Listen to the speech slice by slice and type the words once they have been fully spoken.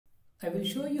I will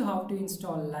show you how to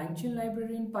install LangChain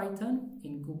library in Python.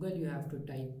 In Google, you have to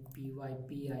type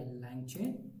pypi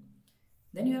LangChain.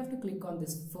 Then you have to click on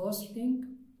this first link.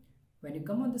 When you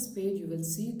come on this page, you will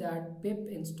see that pip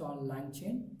install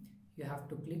LangChain. You have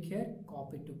to click here,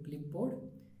 copy to clipboard.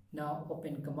 Now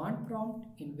open command prompt.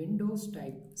 In Windows,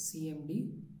 type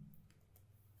cmd.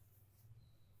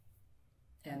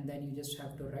 And then you just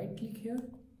have to right click here,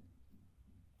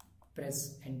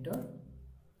 press enter.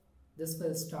 This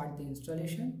will start the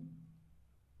installation.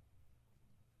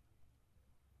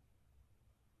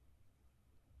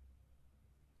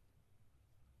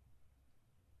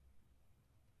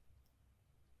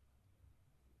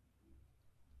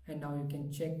 And now you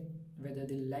can check whether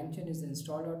the LangChain is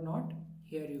installed or not.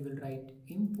 Here you will write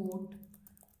import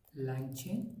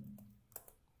LangChain.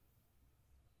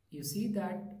 You see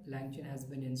that LangChain has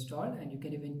been installed, and you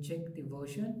can even check the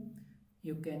version.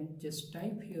 You can just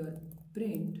type here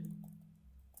print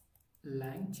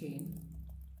LangChain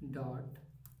dot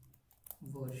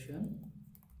version,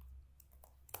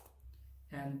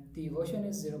 and the version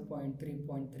is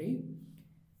 0.3.3.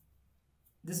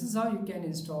 This is how you can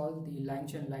install the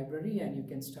LangChain library and you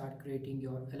can start creating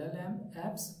your LLM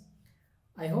apps.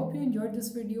 I hope you enjoyed this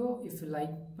video. If you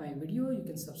like my video, you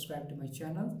can subscribe to my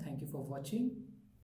channel. Thank you for watching.